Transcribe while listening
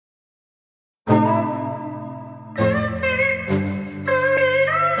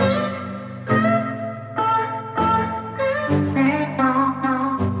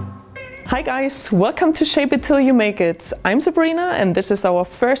Hi guys, welcome to Shape It Till You Make It. I'm Sabrina and this is our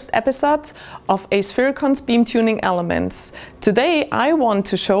first episode of AspheriCon's BeamTuning elements. Today I want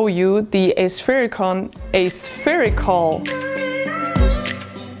to show you the AspheriCon AspheriColl.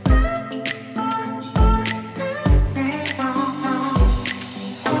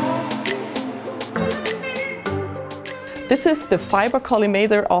 This is the fiber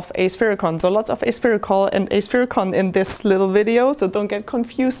collimator of AspheriCon, so lots of AspheriColl and AspheriCon in this little video, so don't get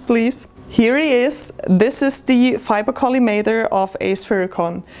confused please. Here he is. This is the fiber collimator of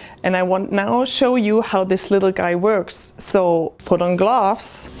AspheriCon, and I want now show you how this little guy works. So put on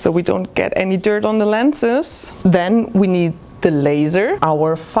gloves so we don't get any dirt on the lenses. Then we need the laser,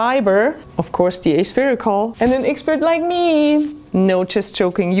 our fiber, of course the AspheriColl, and an expert like me. No, just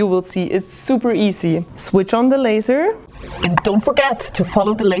joking, you will see, it's super easy. Switch on the laser. And don't forget to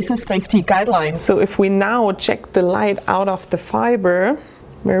follow the laser safety guidelines. So if we now check the light out of the fiber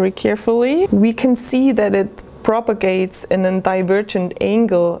very carefully, we can see that it propagates in a divergent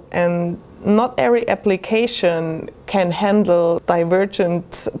angle, and not every application can handle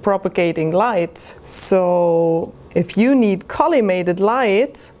divergent propagating light. So if you need collimated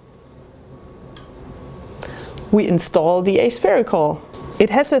light, we install the AspheriColl. It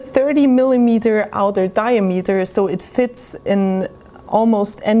has a 30mm outer diameter, so it fits in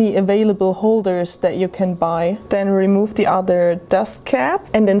almost any available holders that you can buy. Then remove the other dust cap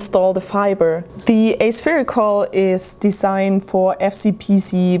and install the fiber. The AspheriColl is designed for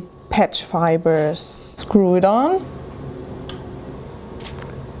FCPC patch fibers. Screw it on.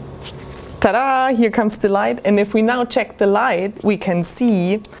 Ta-da! Here comes the light, and if we now check the light, we can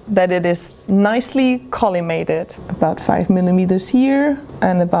see that it is nicely collimated. About 5mm here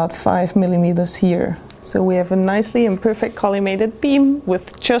and about 5mm here. So we have a nicely and perfect collimated beam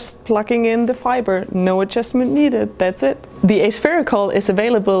with just plugging in the fiber. No adjustment needed, that's it. The AspheriColl is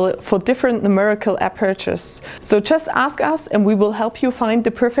available for different numerical apertures. So just ask us and we will help you find the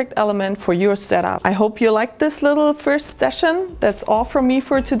perfect element for your setup. I hope you liked this little first session. That's all from me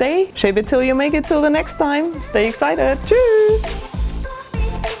for today. Shape it till you make it till the next time. Stay excited. Tschüss!